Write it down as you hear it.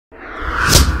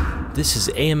This is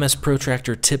AMS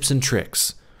Protractor tips and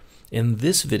tricks. In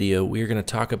this video, we are going to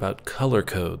talk about color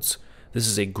codes. This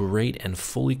is a great and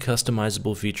fully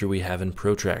customizable feature we have in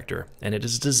Protractor, and it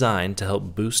is designed to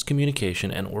help boost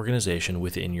communication and organization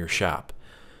within your shop.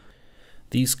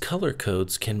 These color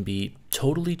codes can be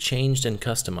totally changed and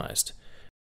customized.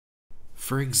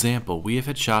 For example, we have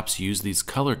had shops use these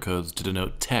color codes to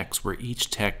denote techs where each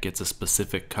tech gets a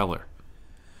specific color.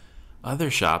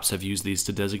 Other shops have used these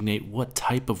to designate what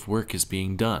type of work is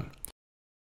being done.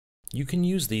 You can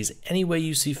use these any way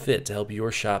you see fit to help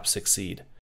your shop succeed.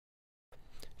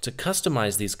 To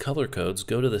customize these color codes,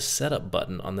 go to the Setup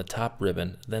button on the top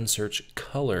ribbon, then search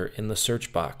Color in the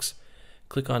search box.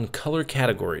 Click on Color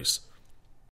Categories.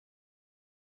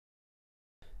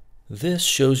 This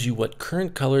shows you what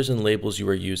current colors and labels you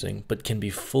are using, but can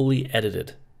be fully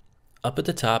edited. Up at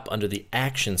the top, under the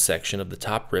Action section of the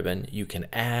top ribbon, you can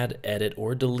add, edit,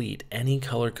 or delete any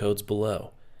color codes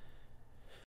below.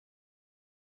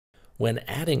 When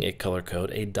adding a color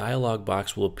code, a dialog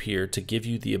box will appear to give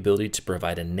you the ability to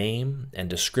provide a name and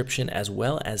description, as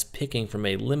well as picking from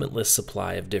a limitless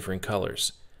supply of different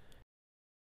colors.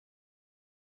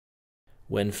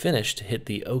 When finished, hit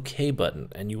the OK button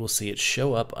and you will see it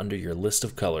show up under your list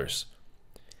of colors.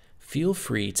 Feel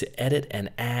free to edit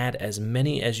and add as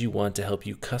many as you want to help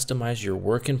you customize your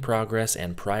work in progress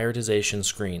and prioritization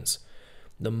screens.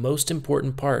 The most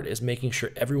important part is making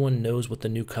sure everyone knows what the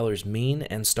new colors mean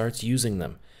and starts using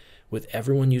them. With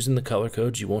everyone using the color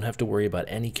codes, you won't have to worry about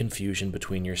any confusion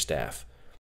between your staff.